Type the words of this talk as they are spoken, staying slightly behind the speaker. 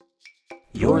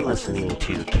You're listening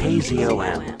to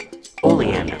KZOM,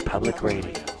 Oleander Public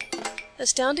Radio.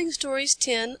 Astounding Stories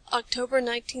 10, October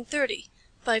 1930,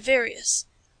 by Various.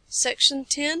 Section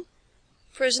 10,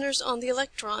 Prisoners on the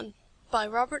Electron, by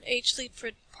Robert H.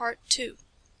 Leichtfried, Part 2.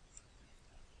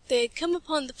 They had come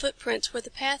upon the footprints where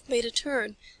the path made a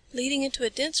turn, leading into a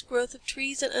dense growth of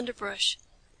trees and underbrush.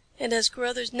 And as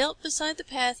Carruthers knelt beside the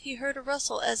path he heard a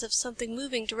rustle as of something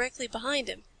moving directly behind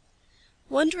him.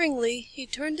 Wonderingly, he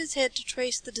turned his head to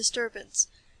trace the disturbance.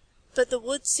 But the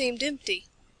woods seemed empty.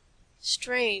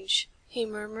 "Strange," he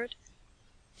murmured.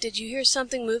 "Did you hear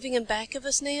something moving in back of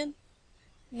us, Nan?"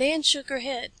 Nan shook her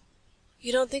head.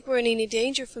 "You don't think we're in any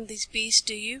danger from these beasts,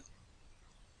 do you?"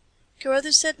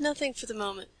 Carruthers said nothing for the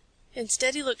moment.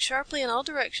 Instead he looked sharply in all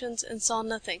directions and saw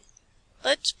nothing.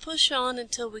 "Let's push on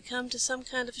until we come to some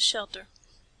kind of a shelter.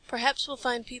 Perhaps we'll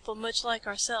find people much like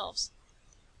ourselves."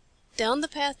 Down the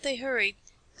path they hurried,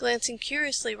 glancing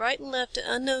curiously right and left at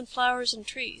unknown flowers and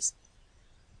trees.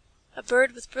 A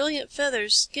bird with brilliant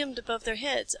feathers skimmed above their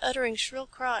heads, uttering shrill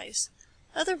cries.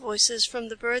 Other voices from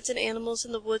the birds and animals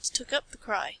in the woods took up the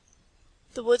cry.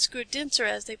 The woods grew denser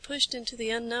as they pushed into the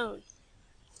unknown.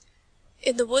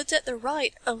 In the woods at their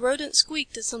right a rodent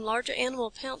squeaked as some larger animal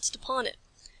pounced upon it.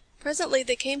 Presently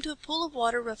they came to a pool of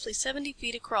water roughly 70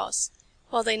 feet across.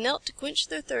 While they knelt to quench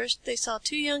their thirst they saw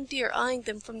 2 young deer eyeing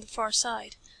them from the far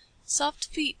side. Soft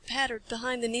feet pattered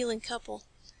behind the kneeling couple.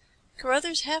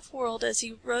 Carruthers half whirled as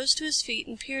he rose to his feet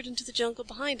and peered into the jungle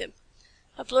behind him.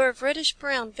 A blur of reddish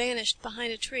brown vanished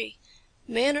behind a tree.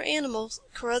 Man or animal,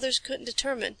 Carruthers couldn't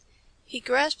determine. He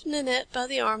grasped Nanette by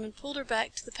the arm and pulled her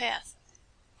back to the path.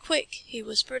 "Quick," he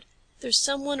whispered. "There's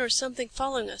someone or something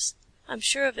following us. I'm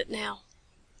sure of it now."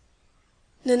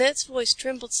 Nanette's voice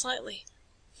trembled slightly.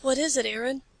 "What is it,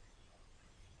 Aaron?"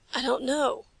 "I don't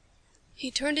know."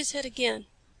 He turned his head again.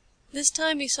 This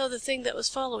time he saw the thing that was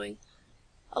following.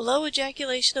 A low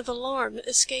ejaculation of alarm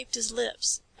escaped his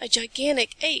lips. A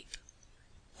gigantic ape!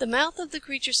 The mouth of the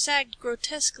creature sagged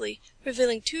grotesquely,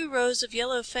 revealing 2 rows of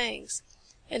yellow fangs.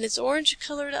 And its orange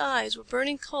colored eyes were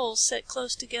burning coals set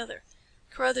close together.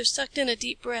 Carruthers sucked in a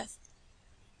deep breath.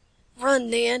 "Run,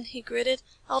 Nan," he gritted.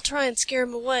 "I'll try and scare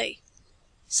him away."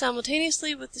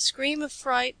 Simultaneously with the scream of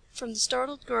fright from the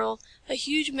startled girl, a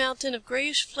huge mountain of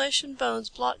grayish flesh and bones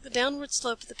blocked the downward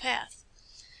slope of the path.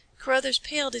 Carruthers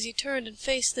paled as he turned and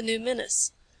faced the new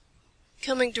menace.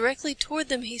 Coming directly toward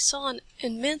them he saw an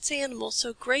immense animal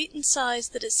so great in size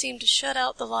that it seemed to shut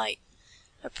out the light.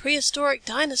 A prehistoric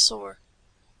dinosaur!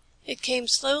 It came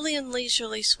slowly and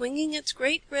leisurely, swinging its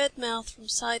great red mouth from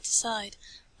side to side.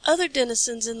 Other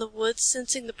denizens in the woods,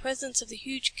 sensing the presence of the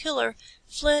huge killer,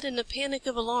 fled in a panic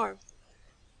of alarm.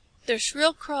 Their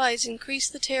shrill cries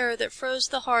increased the terror that froze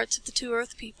the hearts of the 2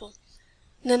 earth people.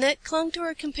 Nanette clung to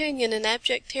her companion in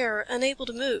abject terror, unable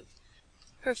to move.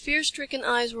 Her fear-stricken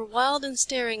eyes were wild and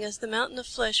staring as the mountain of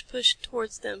flesh pushed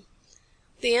towards them.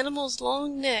 The animal's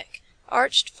long neck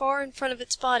arched far in front of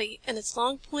its body and its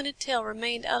long pointed tail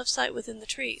remained out of sight within the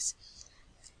trees.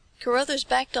 Carruthers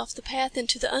backed off the path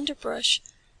into the underbrush,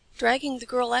 dragging the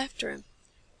girl after him.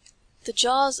 The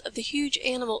jaws of the huge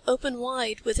animal opened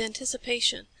wide with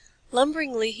anticipation.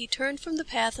 Lumberingly he turned from the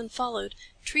path and followed.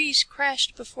 Trees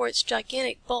crashed before its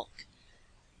gigantic bulk.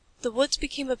 The woods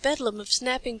became a bedlam of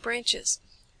snapping branches.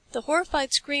 The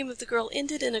horrified scream of the girl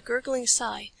ended in a gurgling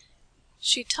sigh.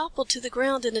 She toppled to the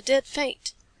ground in a dead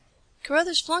faint.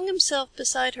 Carruthers flung himself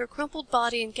beside her crumpled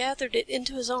body and gathered it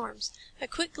into his arms. A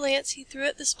quick glance he threw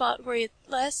at the spot where he had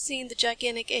last seen the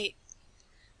gigantic ape.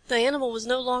 The animal was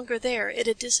no longer there. It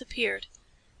had disappeared.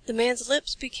 The man's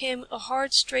lips became a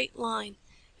hard, straight line.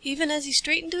 Even as he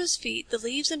straightened to his feet, the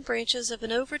leaves and branches of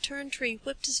an overturned tree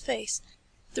whipped his face.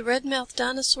 The red-mouthed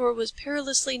dinosaur was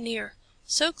perilously near,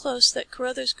 so close that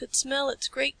Carruthers could smell its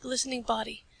great glistening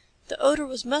body. The odor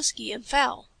was musky and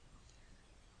foul.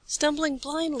 Stumbling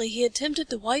blindly, he attempted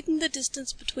to widen the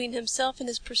distance between himself and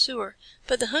his pursuer,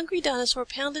 but the hungry dinosaur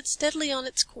pounded steadily on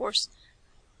its course.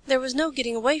 There was no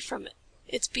getting away from it.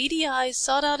 Its beady eyes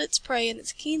sought out its prey and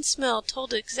its keen smell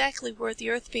told exactly where the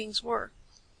earth beings were.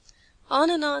 On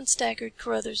and on staggered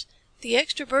Carruthers. The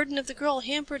extra burden of the girl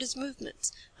hampered his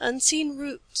movements. Unseen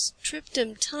roots tripped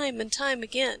him time and time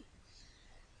again.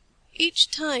 Each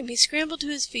time he scrambled to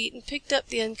his feet and picked up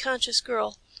the unconscious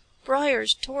girl.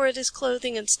 Briars tore at his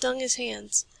clothing and stung his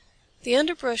hands. The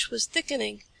underbrush was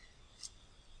thickening.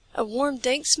 A warm,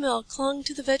 dank smell clung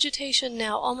to the vegetation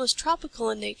now almost tropical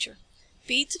in nature.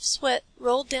 Beads of sweat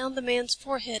rolled down the man's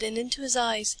forehead and into his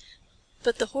eyes,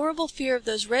 but the horrible fear of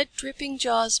those red, dripping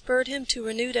jaws spurred him to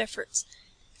renewed efforts.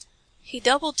 He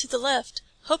doubled to the left,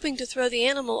 hoping to throw the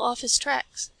animal off his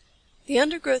tracks. The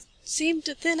undergrowth seemed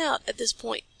to thin out at this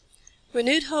point.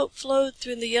 Renewed hope flowed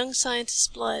through the young scientist's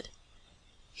blood.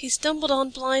 He stumbled on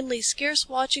blindly, scarce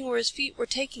watching where his feet were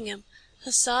taking him.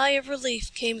 A sigh of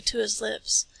relief came to his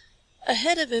lips.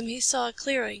 Ahead of him he saw a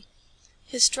clearing.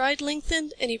 His stride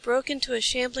lengthened and he broke into a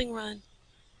shambling run.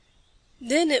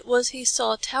 Then it was he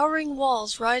saw towering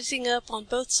walls rising up on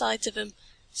both sides of him,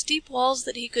 steep walls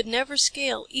that he could never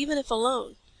scale even if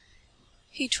alone.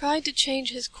 He tried to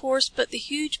change his course, but the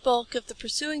huge bulk of the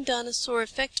pursuing dinosaur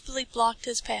effectively blocked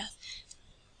his path.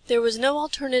 There was no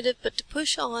alternative but to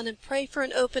push on and pray for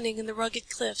an opening in the rugged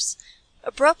cliffs.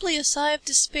 Abruptly a sigh of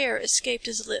despair escaped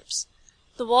his lips.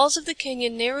 The walls of the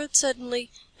canyon narrowed suddenly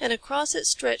and across it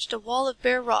stretched a wall of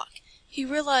bare rock. He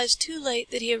realized too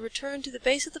late that he had returned to the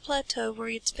base of the plateau where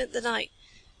he had spent the night.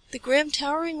 The grim,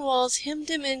 towering walls hemmed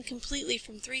him in completely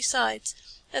from three sides.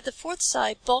 At the fourth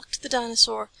side bulked the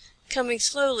dinosaur, coming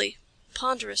slowly,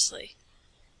 ponderously.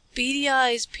 Beady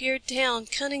eyes peered down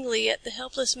cunningly at the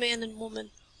helpless man and woman.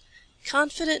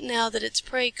 Confident now that its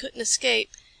prey couldn't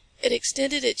escape, it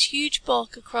extended its huge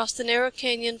bulk across the narrow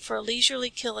canyon for a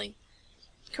leisurely killing.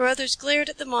 Carruthers glared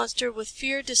at the monster with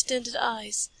fear-distended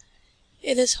eyes.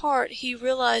 In his heart he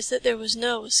realized that there was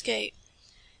no escape.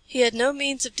 He had no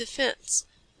means of defense,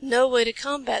 no way to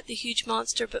combat the huge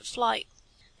monster but flight.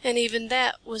 And even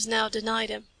that was now denied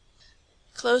him.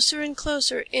 Closer and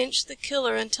closer inched the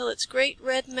killer until its great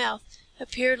red mouth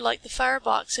appeared like the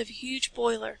firebox of a huge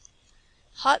boiler.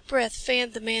 Hot breath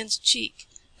fanned the man's cheek.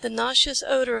 The nauseous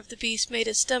odor of the beast made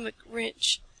his stomach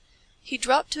wrench. He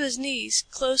dropped to his knees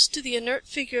close to the inert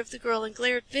figure of the girl and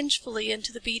glared vengefully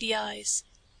into the beady eyes.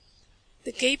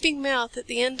 The gaping mouth at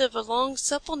the end of a long,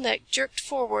 supple neck jerked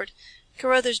forward.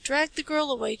 Carruthers dragged the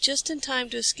girl away just in time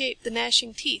to escape the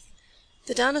gnashing teeth.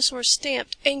 The dinosaur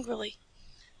stamped angrily.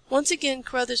 Once again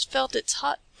Carruthers felt its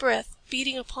hot breath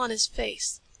beating upon his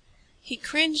face. He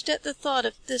cringed at the thought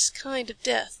of this kind of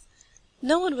death.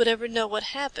 No one would ever know what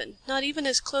happened, not even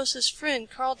his closest friend,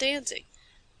 Karl Danzig.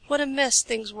 What a mess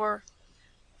things were.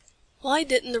 Why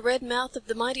didn't the red mouth of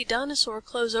the mighty dinosaur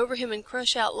close over him and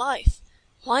crush out life?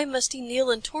 Why must he kneel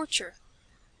in torture?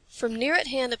 From near at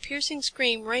hand a piercing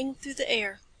scream rang through the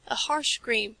air. A harsh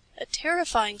scream. A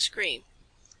terrifying scream.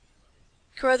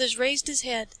 Carruthers raised his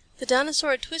head. The dinosaur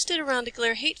had twisted around to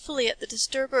glare hatefully at the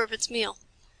disturber of its meal.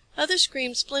 Other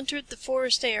screams splintered the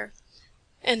forest air.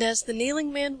 And as the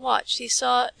kneeling man watched, he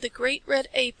saw the great red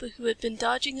ape who had been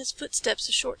dodging his footsteps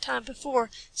a short time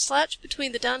before slouch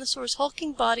between the dinosaur's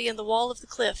hulking body and the wall of the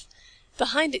cliff.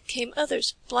 Behind it came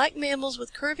others, black mammals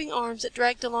with curving arms that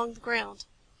dragged along the ground.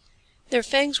 Their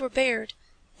fangs were bared.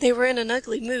 They were in an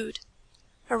ugly mood.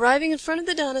 Arriving in front of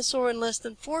the dinosaur and less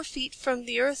than 4 feet from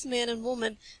the earth man and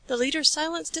woman, the leader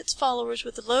silenced its followers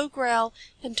with a low growl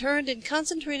and turned in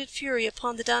concentrated fury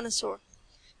upon the dinosaur.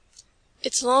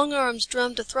 Its long arms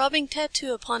drummed a throbbing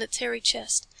tattoo upon its hairy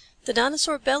chest. The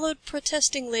dinosaur bellowed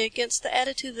protestingly against the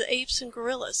attitude of the apes and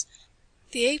gorillas.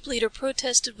 The ape leader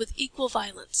protested with equal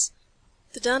violence.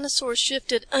 The dinosaur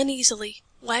shifted uneasily,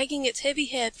 wagging its heavy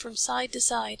head from side to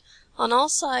side. On all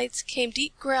sides came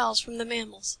deep growls from the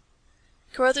mammals.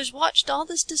 Carruthers watched all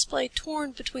this display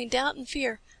torn between doubt and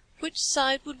fear. Which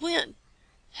side would win?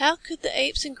 How could the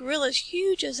apes and gorillas,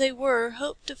 huge as they were,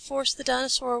 hope to force the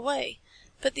dinosaur away?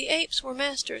 But the apes were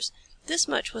masters. This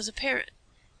much was apparent.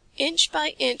 Inch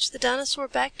by inch the dinosaur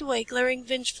backed away, glaring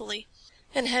vengefully.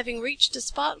 And having reached a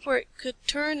spot where it could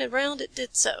turn around it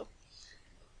did so.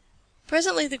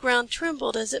 Presently the ground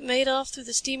trembled as it made off through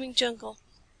the steaming jungle.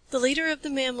 The leader of the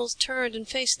mammals turned and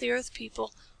faced the earth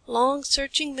people. Long,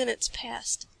 searching minutes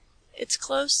passed. Its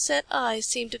close set eyes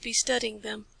seemed to be studying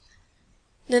them.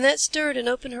 Nanette stirred and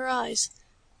opened her eyes.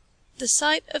 The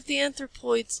sight of the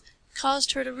anthropoids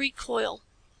caused her to recoil.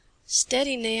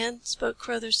 "Steady, Nan," spoke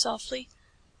Carruthers softly.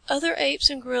 Other apes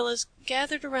and gorillas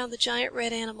gathered around the giant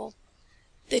red animal.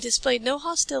 They displayed no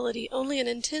hostility, only an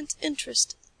intense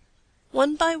interest.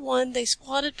 One by one they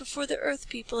squatted before the earth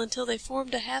people until they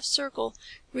formed a half circle,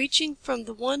 reaching from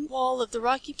the one wall of the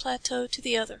rocky plateau to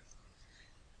the other.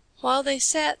 While they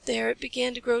sat there it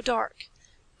began to grow dark.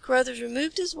 Carruthers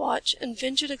removed his watch and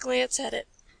ventured a glance at it.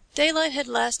 Daylight had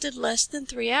lasted less than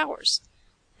 3 hours.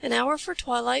 An hour for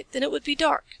twilight, then it would be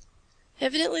dark.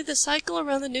 Evidently the cycle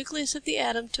around the nucleus of the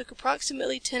atom took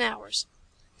approximately 10 hours.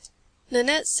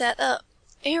 Nanette sat up.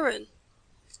 "Aaron!"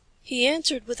 He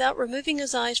answered without removing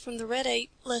his eyes from the red ape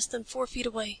less than 4 feet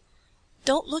away.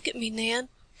 "Don't look at me, Nan.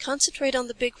 Concentrate on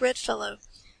the big red fellow.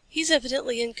 He's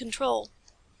evidently in control.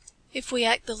 If we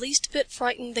act the least bit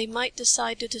frightened they might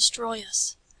decide to destroy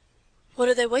us." "What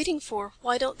are they waiting for?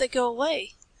 Why don't they go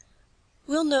away?"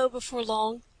 "We'll know before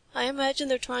long. I imagine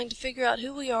they're trying to figure out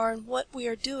who we are and what we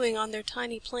are doing on their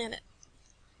tiny planet."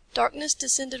 Darkness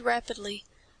descended rapidly.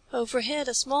 Overhead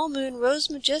a small moon rose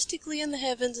majestically in the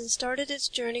heavens and started its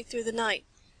journey through the night.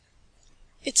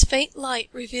 Its faint light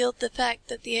revealed the fact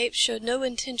that the apes showed no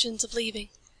intentions of leaving.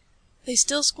 They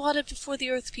still squatted before the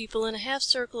earth people in a half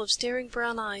circle of staring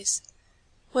brown eyes.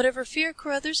 Whatever fear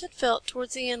Carruthers had felt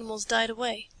towards the animals died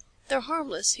away. "They're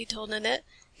harmless," he told Nanette.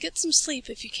 "Get some sleep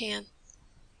if you can."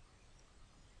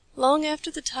 Long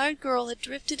after the tired girl had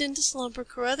drifted into slumber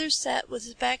Carruthers sat with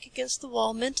his back against the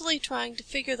wall, mentally trying to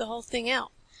figure the whole thing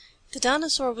out. The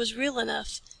dinosaur was real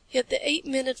enough, yet the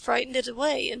apemen had frightened it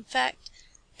away, in fact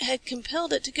had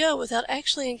compelled it to go without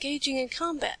actually engaging in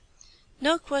combat.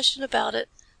 No question about it,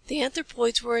 the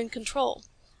anthropoids were in control.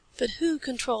 But who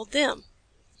controlled them?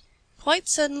 Quite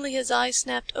suddenly his eyes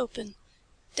snapped open.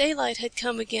 Daylight had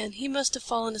come again. He must have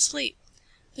fallen asleep.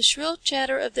 The shrill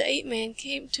chatter of the apeman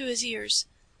came to his ears.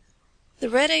 The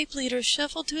red ape leader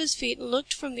shuffled to his feet and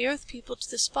looked from the earth people to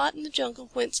the spot in the jungle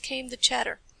whence came the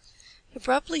chatter.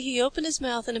 Abruptly he opened his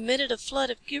mouth and emitted a flood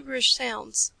of gibberish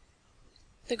sounds.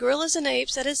 The gorillas and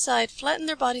apes at his side flattened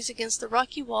their bodies against the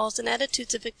rocky walls in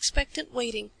attitudes of expectant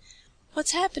waiting.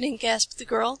 "What's happening?" gasped the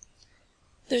girl.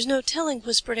 "There's no telling,"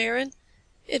 whispered Aaron.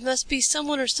 "It must be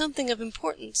someone or something of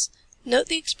importance. Note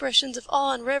the expressions of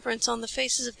awe and reverence on the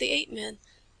faces of the apemen.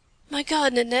 My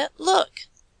God, Nanette, look!"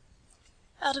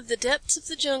 Out of the depths of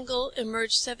the jungle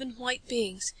emerged 7 white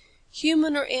beings.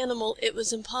 Human or animal it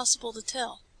was impossible to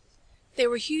tell. They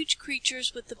were huge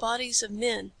creatures with the bodies of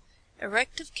men.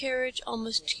 Erect of carriage,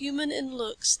 almost human in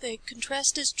looks, they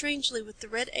contrasted strangely with the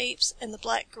red apes and the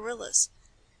black gorillas.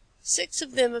 6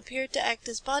 of them appeared to act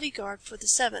as bodyguard for the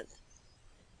 7th.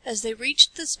 As they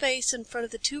reached the space in front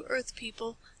of the 2 earth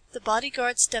people, the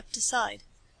bodyguard stepped aside.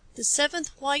 The 7th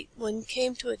white one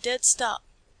came to a dead stop.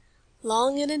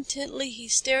 Long and intently he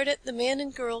stared at the man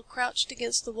and girl crouched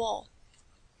against the wall.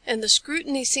 And the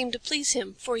scrutiny seemed to please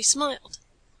him, for he smiled.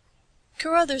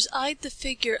 Carruthers eyed the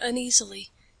figure uneasily.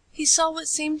 He saw what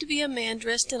seemed to be a man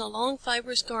dressed in a long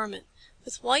fibrous garment.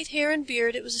 With white hair and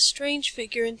beard it was a strange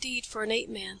figure indeed for an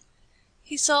apeman.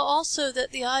 He saw also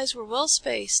that the eyes were well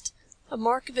spaced, a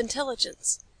mark of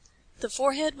intelligence. The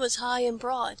forehead was high and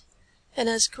broad. And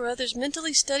as Carruthers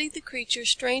mentally studied the creature,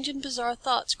 strange and bizarre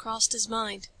thoughts crossed his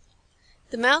mind.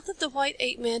 The mouth of the white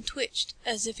apeman twitched,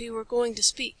 as if he were going to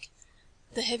speak.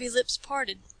 The heavy lips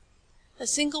parted. A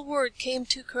single word came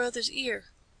to Carruthers'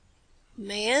 ear.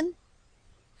 "Man?"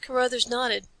 Carruthers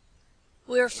nodded.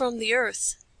 "We are from the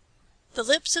earth." The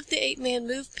lips of the apeman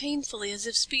moved painfully as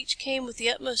if speech came with the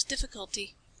utmost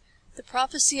difficulty. "The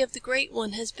prophecy of the Great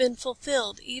One has been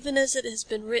fulfilled, even as it has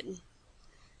been written."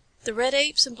 The red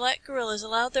apes and black gorillas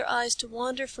allowed their eyes to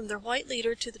wander from their white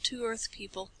leader to the 2 earth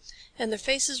people, and their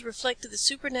faces reflected the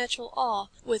supernatural awe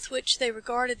with which they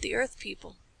regarded the earth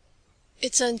people.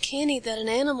 "It's uncanny that an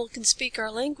animal can speak our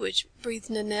language,"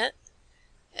 breathed Nanette.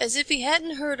 As if he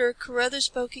hadn't heard her, Carruthers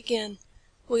spoke again.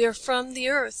 "We are from the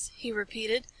earth," he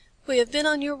repeated. "We have been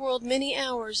on your world many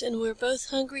hours and we are both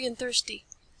hungry and thirsty."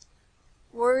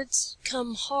 "Words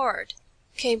come hard,"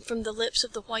 came from the lips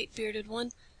of the white bearded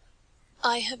one.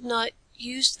 "I have not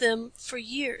used them for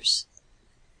years."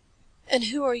 "And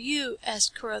who are you?"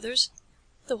 asked Carruthers.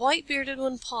 The white bearded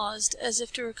one paused, as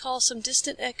if to recall some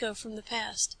distant echo from the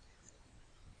past.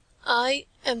 "I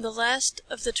am the last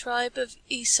of the tribe of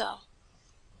Esau.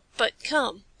 But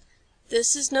come.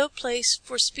 This is no place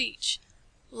for speech.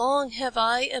 Long have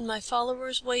I and my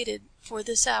followers waited for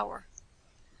this hour."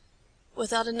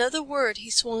 Without another word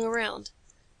he swung around.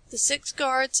 The 6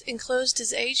 guards enclosed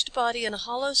his aged body in a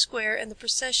hollow square and the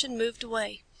procession moved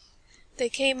away. They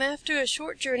came after a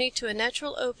short journey to a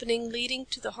natural opening leading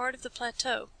to the heart of the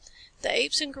plateau. The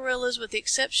apes and gorillas, with the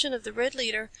exception of the red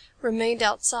leader, remained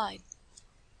outside.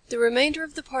 The remainder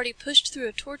of the party pushed through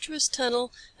a tortuous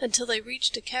tunnel until they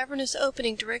reached a cavernous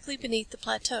opening directly beneath the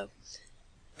plateau.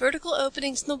 Vertical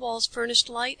openings in the walls furnished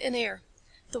light and air.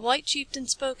 The white chieftain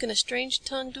spoke in a strange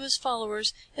tongue to his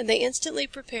followers and they instantly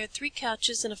prepared 3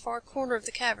 couches in a far corner of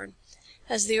the cavern.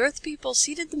 As the earth people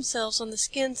seated themselves on the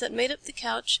skins that made up the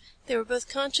couch they were both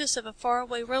conscious of a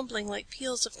faraway rumbling like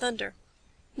peals of thunder.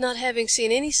 Not having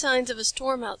seen any signs of a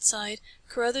storm outside,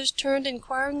 Carruthers turned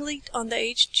inquiringly on the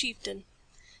aged chieftain.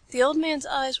 The old man's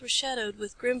eyes were shadowed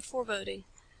with grim foreboding.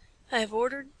 "I have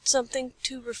ordered something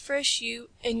to refresh you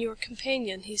and your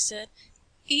companion," he said.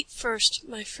 "Eat first,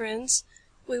 my friends.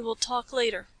 We will talk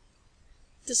later."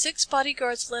 The 6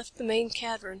 bodyguards left the main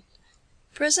cavern.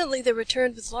 Presently they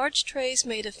returned with large trays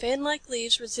made of fan-like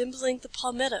leaves resembling the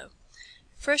palmetto.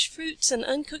 Fresh fruits and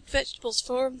uncooked vegetables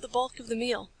formed the bulk of the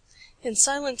meal. In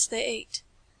silence they ate.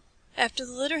 After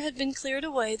the litter had been cleared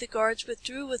away, the guards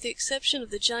withdrew with the exception of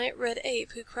the giant red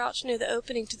ape who crouched near the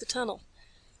opening to the tunnel.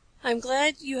 "I'm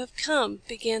glad you have come,"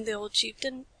 began the old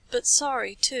chieftain, "but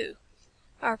sorry, too.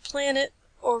 Our planet,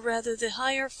 or rather the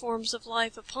higher forms of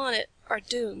life upon it, are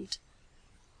doomed."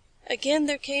 Again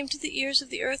there came to the ears of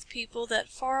the earth people that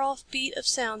far off beat of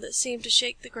sound that seemed to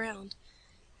shake the ground.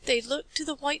 They looked to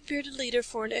the white bearded leader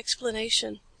for an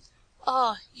explanation.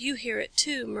 "Ah, you hear it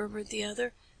too," murmured the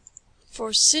other.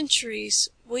 "For centuries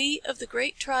we of the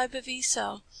great tribe of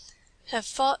Esau have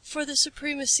fought for the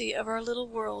supremacy of our little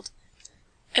world,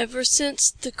 ever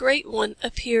since the Great One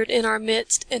appeared in our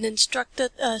midst and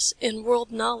instructed us in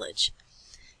world knowledge."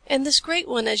 "And this Great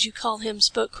One, as you call him,"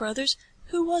 spoke Carruthers,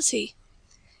 "who was he?"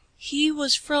 "He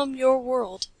was from your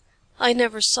world. I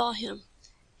never saw him.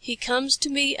 He comes to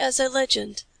me as a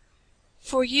legend.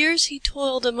 For years he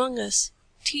toiled among us,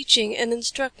 teaching and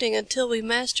instructing until we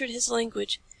mastered his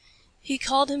language. He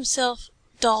called himself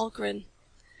Dahlgren.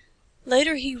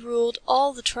 Later he ruled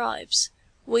all the tribes.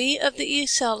 We of the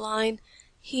Esau line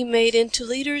he made into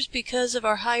leaders because of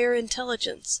our higher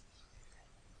intelligence.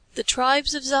 The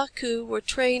tribes of Zaku were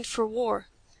trained for war.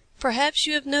 Perhaps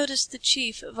you have noticed the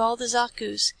chief of all the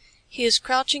Zakus. He is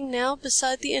crouching now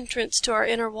beside the entrance to our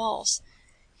inner walls.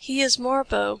 He is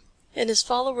Marbo, and his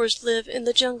followers live in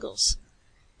the jungles."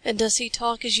 "And does he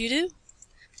talk as you do?"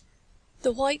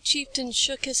 The white chieftain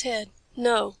shook his head.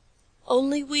 "No.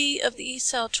 Only we of the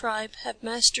Esau tribe have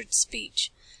mastered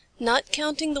speech. Not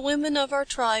counting the women of our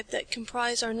tribe that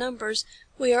comprise our numbers,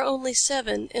 we are only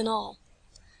 7 in all."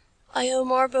 "I owe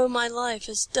Marbo my life,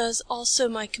 as does also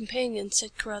my companion,"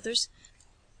 said Carruthers.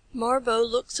 "Marbo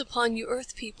looks upon you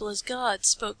earth people as gods,"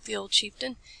 spoke the old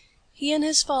chieftain. "He and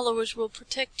his followers will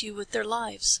protect you with their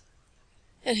lives."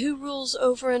 "And who rules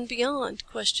over and beyond?"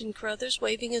 questioned Carruthers,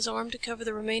 waving his arm to cover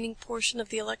the remaining portion of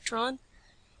the electron.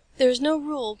 "There is no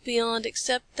rule beyond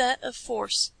except that of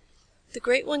force. The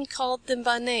Great One called them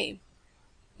by name.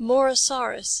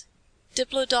 Morosaurus,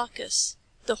 Diplodocus,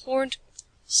 the horned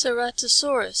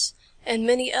Ceratosaurus, and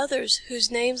many others whose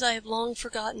names I have long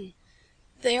forgotten.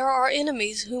 They are our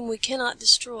enemies whom we cannot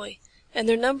destroy, and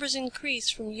their numbers increase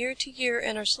from year to year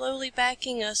and are slowly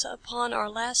backing us upon our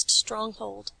last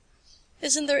stronghold."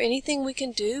 "Isn't there anything we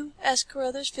can do?" asked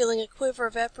Carruthers, feeling a quiver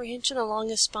of apprehension along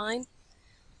his spine.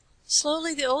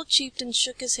 Slowly the old chieftain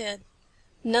shook his head.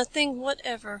 "Nothing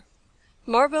whatever.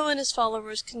 Marbo and his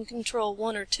followers can control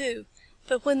 1 or 2.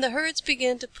 But when the herds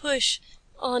begin to push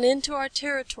on into our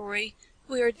territory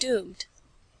we are doomed.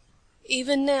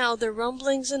 Even now their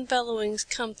rumblings and bellowings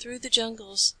come through the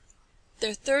jungles.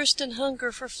 Their thirst and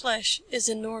hunger for flesh is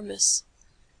enormous."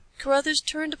 Carruthers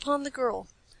turned upon the girl.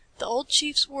 "The old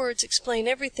chief's words explain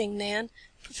everything, Nan.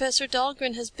 Professor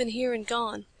Dahlgren has been here and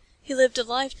gone. He lived a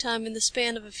lifetime in the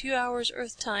span of a few hours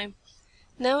earth time.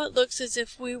 Now it looks as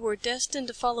if we were destined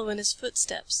to follow in his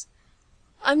footsteps."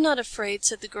 "I'm not afraid,"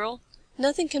 said the girl.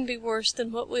 "Nothing can be worse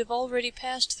than what we have already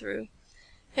passed through."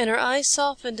 And her eyes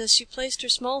softened as she placed her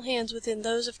small hands within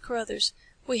those of Carruthers.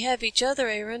 "We have each other,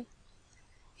 Aaron."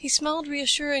 He smiled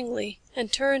reassuringly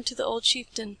and turned to the old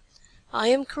chieftain. "I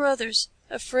am Carruthers,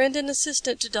 a friend and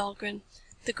assistant to Dahlgren.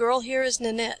 The girl here is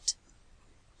Nanette."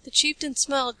 The chieftain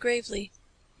smiled gravely.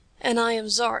 "And I am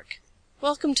Zark.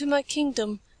 Welcome to my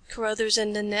kingdom, Carruthers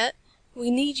and Nanette. We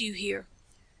need you here.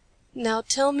 Now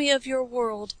tell me of your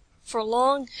world. For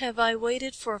long have I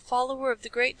waited for a follower of the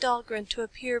great Dahlgren to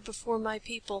appear before my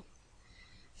people."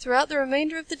 Throughout the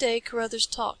remainder of the day Carruthers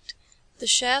talked. The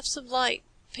shafts of light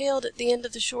paled at the end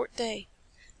of the short day.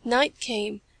 Night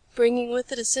came, bringing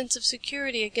with it a sense of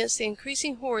security against the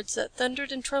increasing hordes that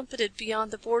thundered and trumpeted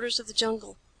beyond the borders of the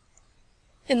jungle.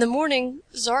 In the morning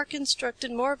Zark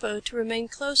instructed Marbo to remain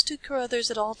close to Carruthers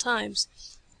at all times.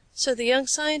 So the young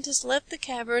scientist left the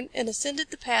cavern and ascended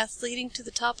the path leading to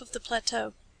the top of the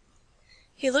plateau.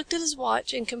 He looked at his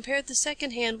watch and compared the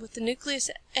second hand with the nucleus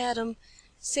atom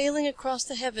sailing across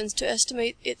the heavens to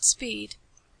estimate its speed.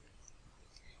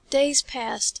 Days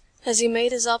passed as he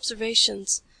made his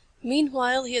observations.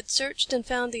 Meanwhile he had searched and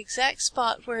found the exact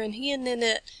spot wherein he and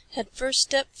Nanette had first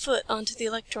stepped foot onto the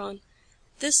electron.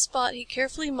 This spot he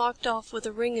carefully marked off with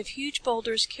a ring of huge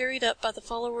boulders carried up by the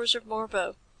followers of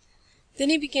Marbo. Then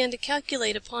he began to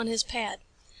calculate upon his pad.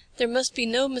 There must be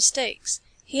no mistakes.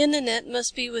 He and Nanette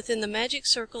must be within the magic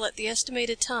circle at the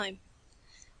estimated time.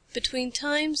 Between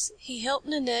times he helped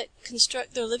Nanette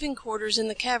construct their living quarters in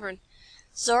the cavern.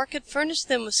 Zark had furnished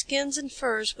them with skins and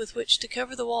furs with which to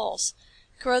cover the walls.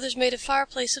 Carruthers made a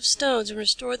fireplace of stones and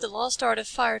restored the lost art of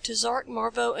fire to Zark,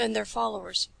 Marbo and their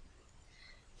followers.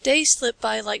 Days slipped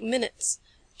by like minutes.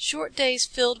 Short days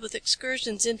filled with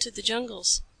excursions into the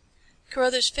jungles.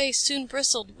 Carruthers' face soon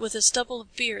bristled with a stubble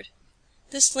of beard.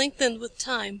 This lengthened with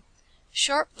time.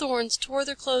 Sharp thorns tore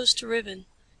their clothes to ribbon.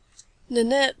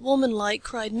 Nanette, womanlike,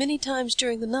 cried many times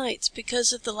during the nights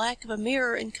because of the lack of a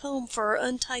mirror and comb for her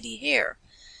untidy hair.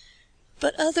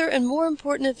 But other and more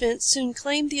important events soon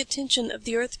claimed the attention of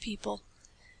the earth people.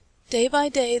 Day by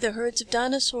day the herds of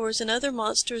dinosaurs and other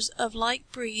monsters of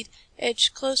like breed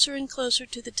edged closer and closer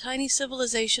to the tiny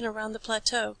civilization around the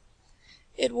plateau.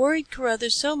 It worried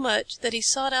Carruthers so much that he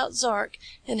sought out Zark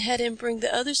and had him bring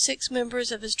the other 6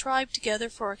 members of his tribe together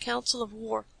for a council of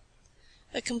war.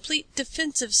 "A complete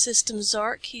defensive system,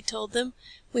 Zark," he told them.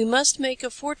 "We must make a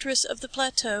fortress of the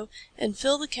plateau and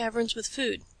fill the caverns with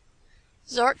food."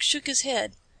 Zark shook his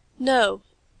head. "No,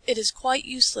 it is quite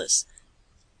useless.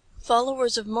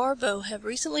 Followers of Marbo have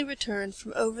recently returned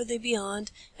from over the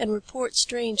beyond and report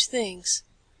strange things.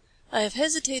 I have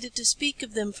hesitated to speak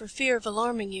of them for fear of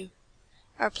alarming you.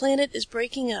 Our planet is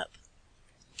breaking up.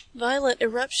 Violent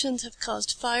eruptions have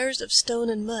caused fires of stone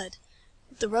and mud.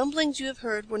 The rumblings you have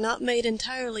heard were not made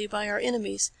entirely by our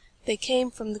enemies. They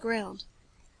came from the ground."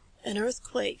 "An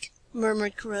earthquake,"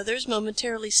 murmured Carruthers,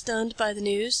 momentarily stunned by the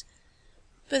news.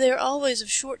 "But they are always of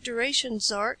short duration,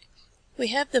 Zark. We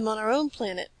have them on our own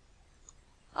planet."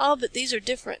 "Ah, but these are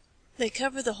different. They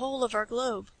cover the whole of our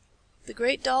globe. The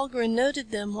great Dahlgren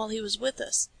noted them while he was with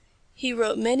us. He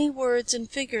wrote many words and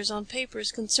figures on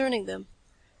papers concerning them.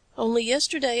 Only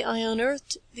yesterday I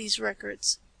unearthed these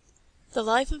records. The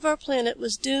life of our planet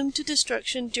was doomed to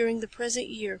destruction during the present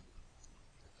year.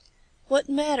 What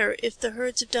matter if the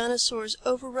herds of dinosaurs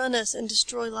overrun us and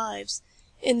destroy lives?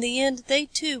 In the end they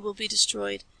too will be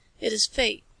destroyed. It is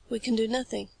fate. We can do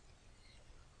nothing."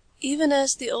 Even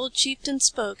as the old chieftain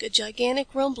spoke, a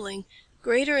gigantic rumbling,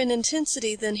 greater in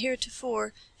intensity than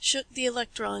heretofore, shook the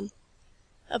electron.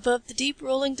 Above the deep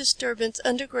rolling disturbance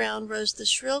underground rose the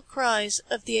shrill cries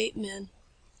of the apemen.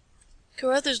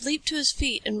 Carruthers leaped to his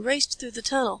feet and raced through the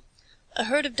tunnel. A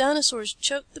herd of dinosaurs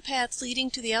choked the path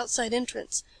leading to the outside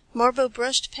entrance. Marbo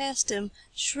brushed past him,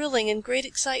 shrilling in great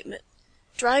excitement.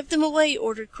 "Drive them away,"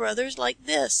 ordered Carruthers, "like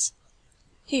this."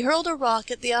 He hurled a rock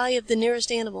at the eye of the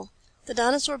nearest animal. The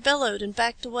dinosaur bellowed and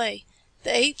backed away.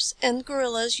 The apes and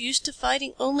gorillas, used to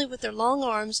fighting only with their long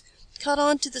arms, caught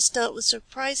on to the stunt with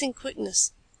surprising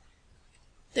quickness.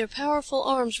 Their powerful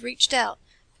arms reached out.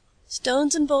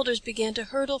 Stones and boulders began to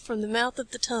hurtle from the mouth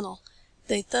of the tunnel.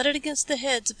 They thudded against the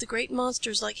heads of the great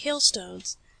monsters like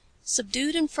hailstones.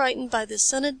 Subdued and frightened by this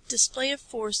sudden display of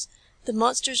force, the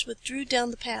monsters withdrew down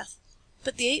the path.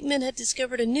 But the apemen had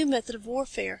discovered a new method of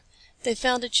warfare. They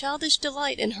found a childish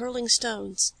delight in hurling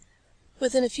stones.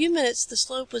 Within a few minutes the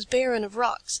slope was barren of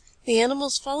rocks. The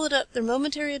animals followed up their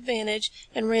momentary advantage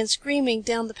and ran screaming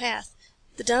down the path.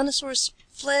 The dinosaurs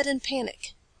fled in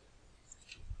panic.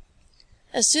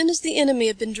 As soon as the enemy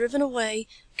had been driven away,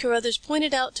 Carruthers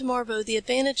pointed out to Marbo the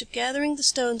advantage of gathering the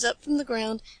stones up from the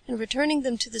ground and returning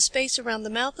them to the space around the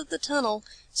mouth of the tunnel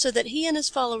so that he and his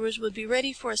followers would be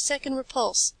ready for a second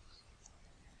repulse.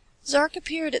 Zark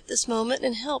appeared at this moment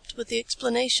and helped with the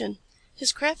explanation.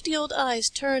 His crafty old eyes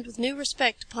turned with new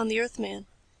respect upon the earthman.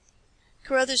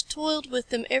 Carruthers toiled with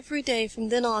them every day from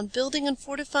then on, building and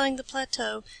fortifying the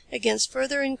plateau against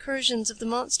further incursions of the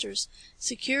monsters.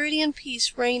 Security and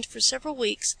peace reigned for several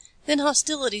weeks, then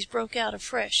hostilities broke out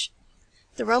afresh.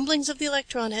 The rumblings of the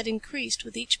electron had increased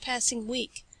with each passing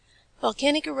week.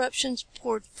 Volcanic eruptions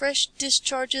poured fresh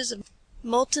discharges of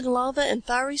molten lava and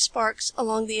fiery sparks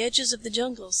along the edges of the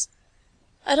jungles.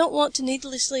 "I don't want to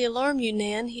needlessly alarm you,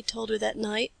 Nan," he told her that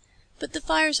night, "but the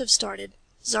fires have started.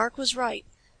 Zark was right.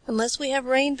 Unless we have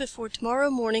rain before tomorrow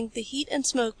morning, the heat and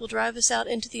smoke will drive us out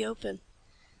into the open."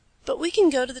 "But we can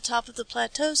go to the top of the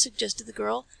plateau," suggested the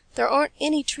girl. "There aren't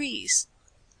any trees."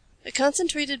 A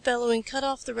concentrated bellowing cut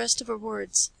off the rest of her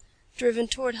words. Driven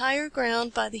toward higher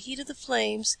ground by the heat of the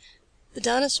flames, the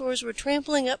dinosaurs were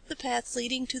trampling up the path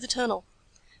leading to the tunnel.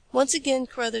 Once again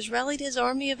Carruthers rallied his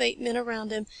army of apemen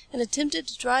around him and attempted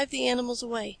to drive the animals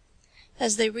away.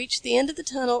 As they reached the end of the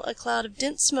tunnel a cloud of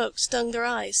dense smoke stung their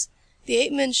eyes. The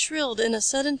apemen shrilled in a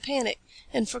sudden panic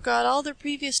and forgot all their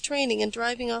previous training in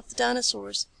driving off the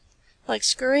dinosaurs. Like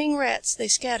scurrying rats they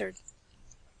scattered.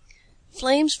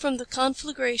 Flames from the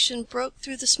conflagration broke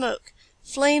through the smoke,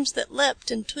 flames that leapt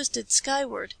and twisted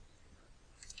skyward.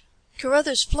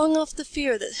 Carruthers flung off the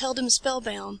fear that held him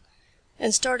spellbound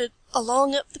and started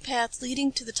along up the path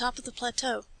leading to the top of the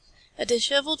plateau. A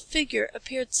disheveled figure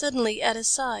appeared suddenly at his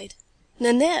side.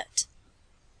 Nanette!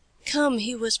 "Come,"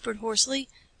 he whispered hoarsely.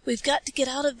 "We've got to get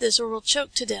out of this or we'll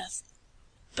choke to death."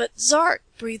 "But Zark,"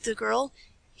 breathed the girl.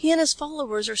 "He and his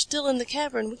followers are still in the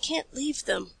cavern. We can't leave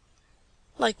them."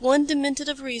 Like one demented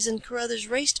of reason, Carruthers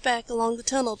raced back along the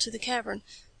tunnel to the cavern.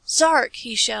 "Zark!"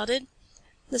 he shouted.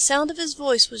 The sound of his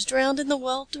voice was drowned in the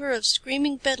welter of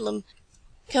screaming bedlam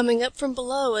coming up from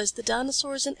below as the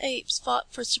dinosaurs and apes fought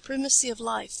for supremacy of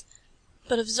life.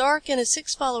 But of Zark and his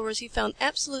 6 followers he found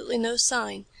absolutely no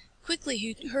sign. Quickly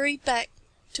he hurried back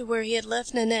to where he had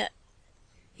left Nanette.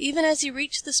 Even as he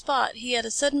reached the spot he had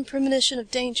a sudden premonition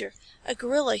of danger. A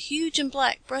gorilla, huge and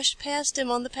black, brushed past him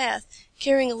on the path,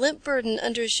 carrying a limp burden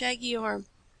under his shaggy arm.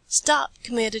 "Stop!"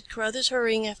 commanded Carruthers,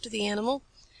 hurrying after the animal.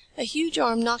 A huge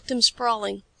arm knocked him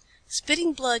sprawling.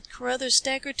 Spitting blood, Carruthers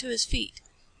staggered to his feet.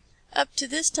 Up to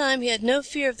this time he had no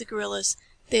fear of the gorillas.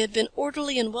 They had been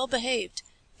orderly and well behaved.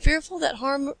 Fearful that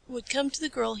harm would come to the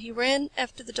girl, he ran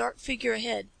after the dark figure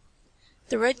ahead.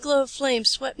 The red glow of flame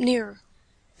swept nearer.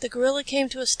 The gorilla came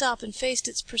to a stop and faced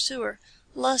its pursuer.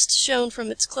 Lust shone from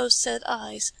its close-set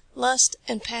eyes. Lust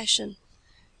and passion.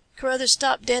 Carruthers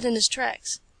stopped dead in his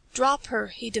tracks. "Drop her!"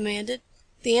 he demanded.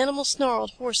 The animal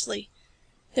snarled hoarsely.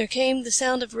 There came the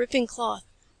sound of ripping cloth.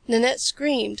 Nanette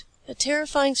screamed, a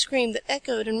terrifying scream that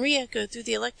echoed and re-echoed through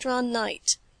the electron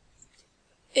night.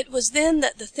 It was then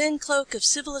that the thin cloak of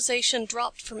civilization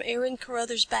dropped from Aaron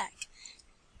Carruthers' back.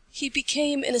 He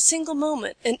became, in a single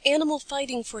moment, an animal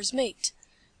fighting for his mate.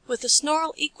 With a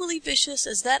snarl equally vicious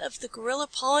as that of the gorilla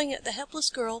pawing at the helpless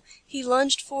girl, he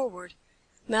lunged forward.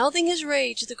 Mouthing his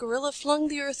rage, the gorilla flung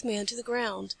the earthman to the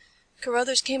ground.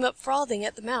 Carruthers came up frothing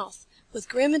at the mouth. With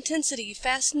grim intensity he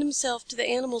fastened himself to the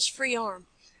animal's free arm.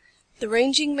 The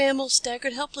ranging mammal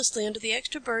staggered helplessly under the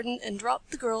extra burden and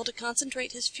dropped the girl to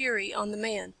concentrate his fury on the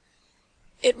man.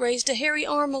 It raised a hairy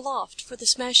arm aloft for the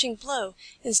smashing blow.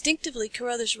 Instinctively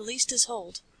Carruthers released his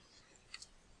hold.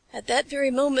 At that very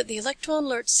moment the electron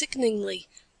lurched sickeningly,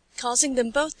 causing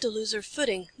them both to lose their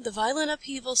footing. The violent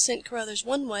upheaval sent Carruthers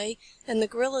one way and the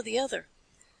gorilla the other.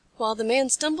 While the man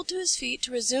stumbled to his feet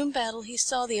to resume battle he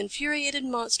saw the infuriated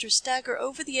monster stagger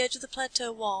over the edge of the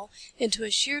plateau wall into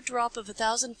a sheer drop of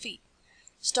 1,000 feet.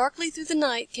 Starkly through the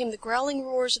night came the growling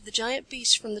roars of the giant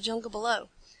beast from the jungle below.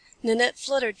 Nanette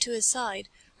fluttered to his side.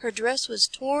 Her dress was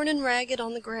torn and ragged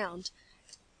on the ground.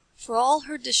 For all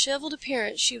her disheveled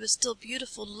appearance she was still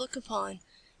beautiful to look upon.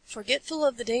 Forgetful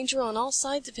of the danger on all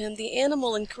sides of him, the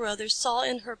animal in Carruthers saw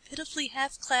in her pitifully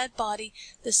half-clad body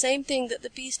the same thing that the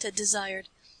beast had desired.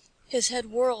 His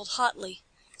head whirled hotly.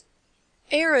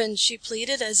 "Aaron!" she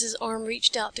pleaded as his arm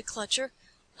reached out to clutch her.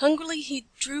 Hungrily he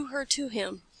drew her to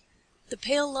him. The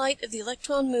pale light of the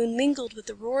electron moon mingled with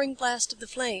the roaring blast of the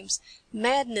flames.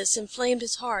 Madness inflamed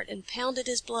his heart and pounded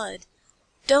his blood.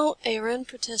 "Don't, Aaron!"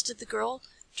 protested the girl,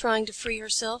 trying to free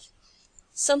herself.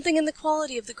 Something in the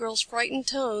quality of the girl's frightened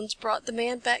tones brought the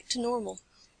man back to normal.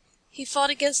 He fought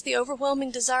against the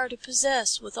overwhelming desire to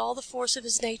possess with all the force of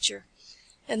his nature.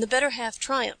 And the better half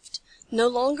triumphed. No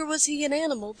longer was he an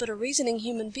animal, but a reasoning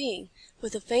human being.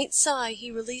 With a faint sigh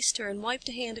he released her and wiped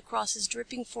a hand across his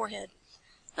dripping forehead.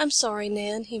 "I'm sorry,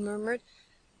 Nan," he murmured.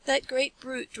 "That great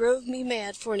brute drove me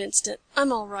mad for an instant.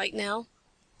 I'm all right now."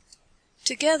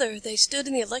 Together they stood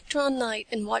in the electron night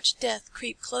and watched death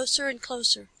creep closer and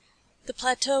closer. The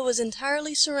plateau was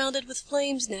entirely surrounded with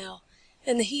flames now,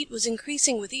 and the heat was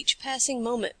increasing with each passing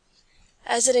moment.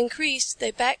 As it increased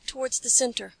they backed towards the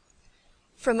center.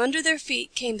 From under their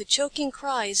feet came the choking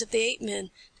cries of the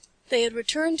apemen. They had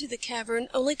returned to the cavern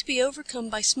only to be overcome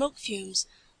by smoke fumes.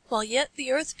 While yet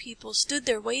the earth people stood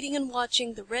there waiting and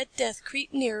watching the red death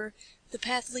creep nearer, the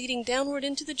path leading downward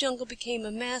into the jungle became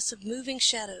a mass of moving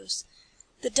shadows.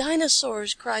 "The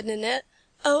dinosaurs!" cried Nanette.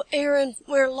 "Oh, Aaron,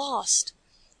 we're lost!"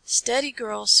 "Steady,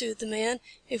 girl," soothed the man.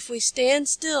 "If we stand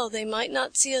still they might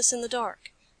not see us in the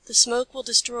dark. The smoke will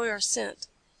destroy our scent."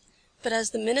 But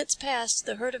as the minutes passed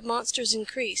the herd of monsters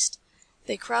increased.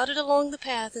 They crowded along the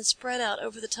path and spread out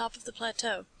over the top of the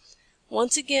plateau.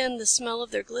 Once again the smell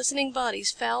of their glistening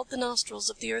bodies fouled the nostrils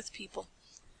of the earth people.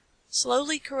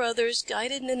 Slowly Carruthers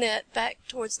guided Nanette back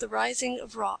towards the rising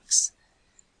of rocks.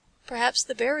 Perhaps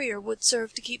the barrier would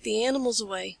serve to keep the animals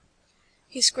away.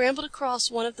 He scrambled across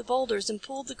one of the boulders and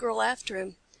pulled the girl after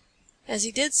him. As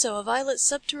he did so a violent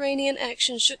subterranean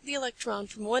action shook the electron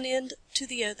from one end to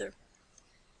the other.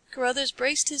 Carruthers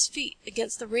braced his feet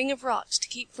against the ring of rocks to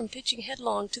keep from pitching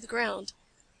headlong to the ground.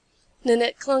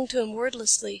 Nanette clung to him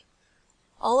wordlessly.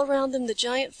 All around them the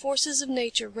giant forces of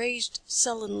nature raged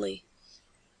sullenly.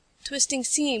 Twisting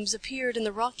seams appeared in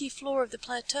the rocky floor of the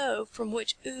plateau from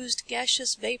which oozed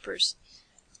gaseous vapors.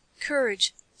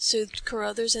 "Courage," soothed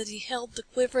Carruthers as he held the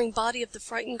quivering body of the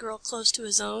frightened girl close to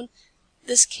his own.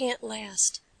 "This can't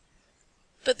last."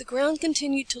 But the ground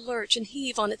continued to lurch and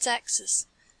heave on its axis.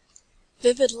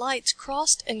 Vivid lights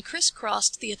crossed and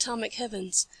crisscrossed the atomic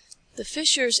heavens. The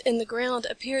fissures in the ground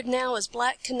appeared now as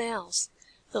black canals.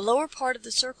 The lower part of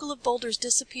the circle of boulders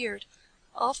disappeared.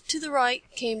 Off to the right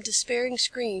came despairing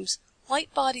screams.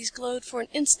 White bodies glowed for an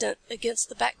instant against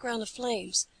the background of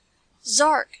flames.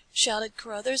 "Zark!" shouted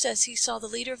Carruthers as he saw the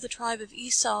leader of the tribe of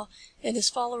Esau and his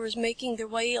followers making their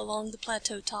way along the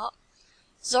plateau top.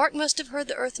 Zark must have heard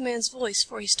the earthman's voice,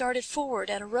 for he started forward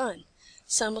at a run.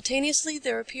 Simultaneously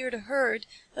there appeared a herd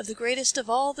of the greatest of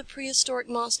all the prehistoric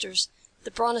monsters,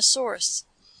 the Brontosaurus.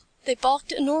 They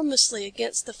balked enormously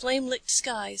against the flame-licked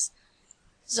skies.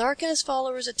 Zark and his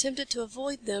followers attempted to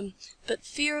avoid them, but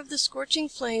fear of the scorching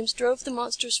flames drove the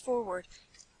monsters forward.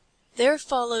 There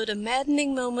followed a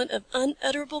maddening moment of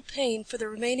unutterable pain for the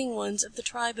remaining ones of the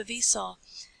tribe of Esau.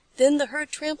 Then the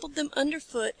herd trampled them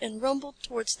underfoot and rumbled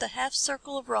towards the half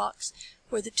circle of rocks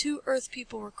where the two earth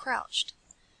people were crouched.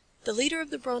 The leader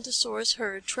of the Brontosaurus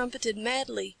herd trumpeted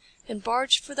madly and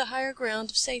barged for the higher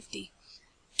ground of safety.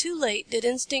 Too late did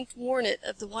instinct warn it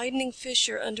of the widening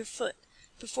fissure underfoot.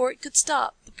 Before it could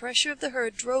stop, the pressure of the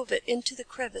herd drove it into the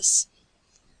crevice.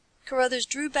 Carruthers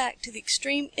drew back to the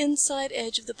extreme inside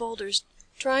edge of the boulders,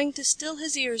 trying to still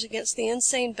his ears against the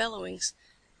insane bellowings.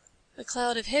 A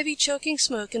cloud of heavy, choking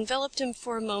smoke enveloped him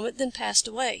for a moment, then passed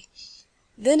away.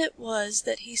 Then it was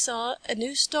that he saw a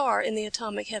new star in the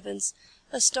atomic heavens,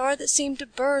 a star that seemed to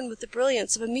burn with the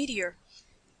brilliance of a meteor.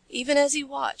 Even as he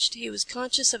watched, he was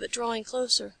conscious of it drawing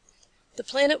closer. The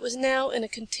planet was now in a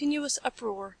continuous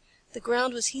uproar. The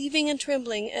ground was heaving and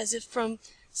trembling as if from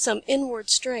some inward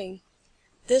strain.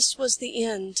 This was the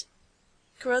end.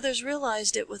 Carruthers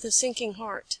realized it with a sinking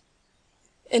heart.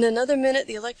 In another minute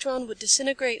the electron would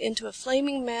disintegrate into a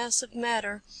flaming mass of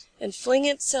matter and fling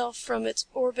itself from its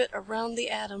orbit around the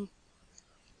atom.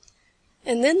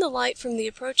 And then the light from the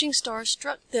approaching star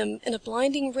struck them in a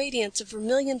blinding radiance of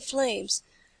vermilion flames.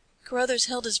 Carruthers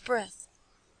held his breath.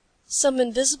 Some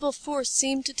invisible force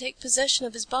seemed to take possession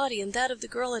of his body and that of the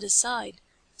girl at his side.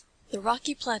 The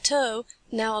rocky plateau,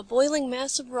 now a boiling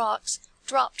mass of rocks,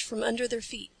 dropped from under their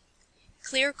feet.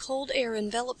 Clear, cold air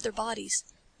enveloped their bodies.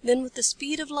 Then with the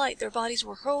speed of light their bodies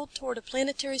were hurled toward a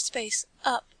planetary space,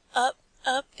 up, up,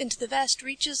 up into the vast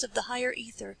reaches of the higher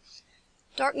ether.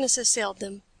 Darkness assailed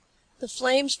them. The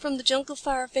flames from the jungle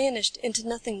fire vanished into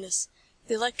nothingness.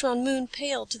 The electron moon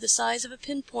paled to the size of a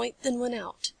pinpoint, then went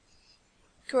out.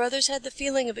 Carruthers had the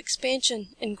feeling of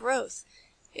expansion and growth.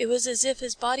 It was as if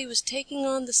his body was taking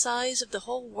on the size of the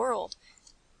whole world.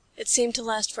 It seemed to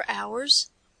last for hours,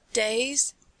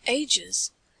 days,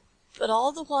 ages. But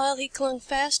all the while he clung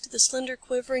fast to the slender,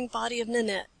 quivering body of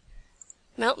Nanette.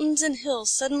 Mountains and hills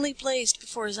suddenly blazed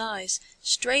before his eyes.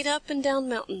 Straight up and down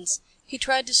mountains. He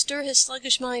tried to stir his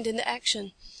sluggish mind into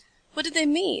action. What did they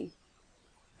mean?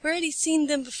 Where had he seen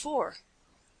them before?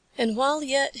 And while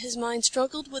yet his mind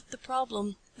struggled with the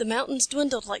problem, the mountains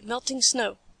dwindled like melting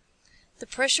snow. The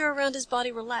pressure around his body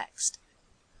relaxed.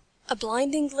 A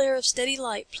blinding glare of steady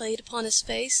light played upon his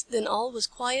face, then all was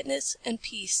quietness and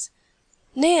peace.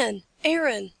 "Nan!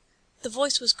 Aaron!" The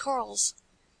voice was Karl's.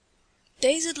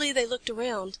 Dazedly they looked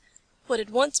around. What had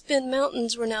once been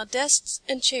mountains were now desks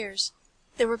and chairs.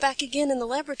 They were back again in the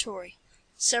laboratory.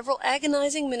 Several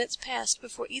agonizing minutes passed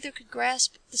before either could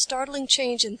grasp the startling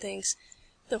change in things.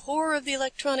 The horror of the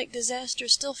electronic disaster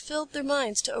still filled their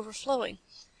minds to overflowing.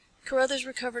 Carruthers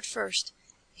recovered first.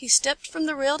 He stepped from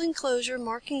the railed enclosure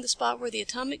marking the spot where the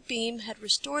atomic beam had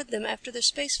restored them after their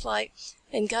space flight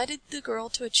and guided the girl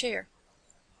to a chair.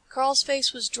 Karl's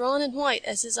face was drawn and white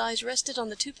as his eyes rested on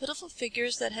the two pitiful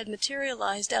figures that had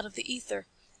materialized out of the ether.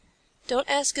 "Don't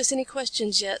ask us any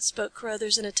questions yet," spoke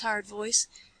Carruthers in a tired voice.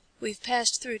 "We've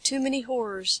passed through too many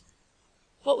horrors."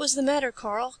 "What was the matter,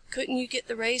 Karl? Couldn't you get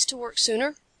the rays to work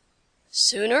sooner?"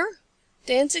 "Sooner?"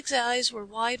 Danzig's eyes were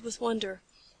wide with wonder.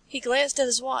 He glanced at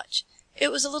his watch.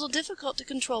 "It was a little difficult to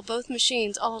control both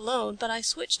machines all alone, but I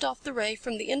switched off the ray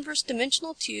from the inverse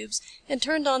dimensional tubes and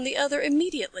turned on the other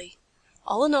immediately.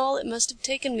 All in all, it must have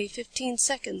taken me 15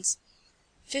 seconds."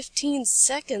 15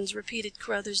 seconds, repeated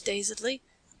Carruthers dazedly.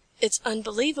 "It's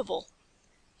unbelievable."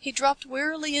 He dropped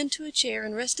wearily into a chair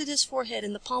and rested his forehead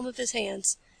in the palm of his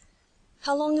hands.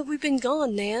 "How long have we been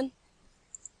gone, Nan?"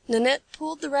 Nanette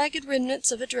pulled the ragged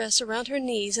remnants of a dress around her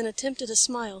knees and attempted a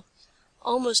smile.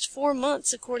 "Almost 4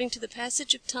 months, according to the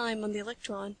passage of time on the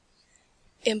electron."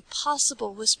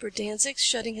 "Impossible," whispered Danzig,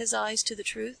 shutting his eyes to the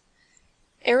truth.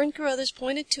 Aaron Carruthers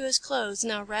pointed to his clothes,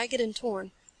 now ragged and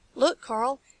torn. "Look,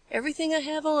 Karl. Everything I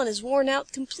have on is worn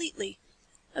out completely.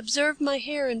 Observe my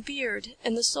hair and beard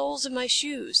and the soles of my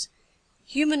shoes.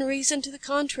 Human reason to the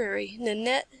contrary,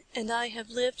 Nanette and I have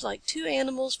lived like two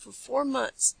animals for 4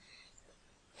 months.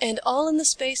 And all in the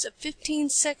space of 15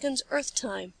 seconds Earth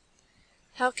time.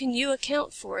 How can you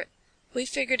account for it? We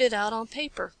figured it out on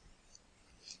paper.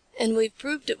 And we've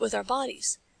proved it with our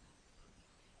bodies."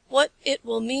 What it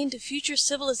will mean to future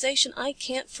civilization I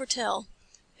can't foretell.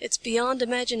 It's beyond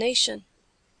imagination."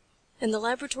 And the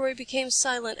laboratory became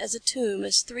silent as a tomb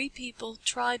as three people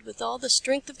tried with all the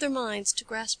strength of their minds to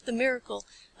grasp the miracle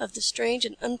of the strange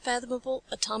and unfathomable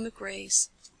atomic rays.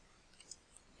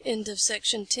 End of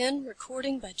Section 10,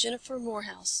 recording by Jennifer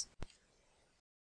Morehouse.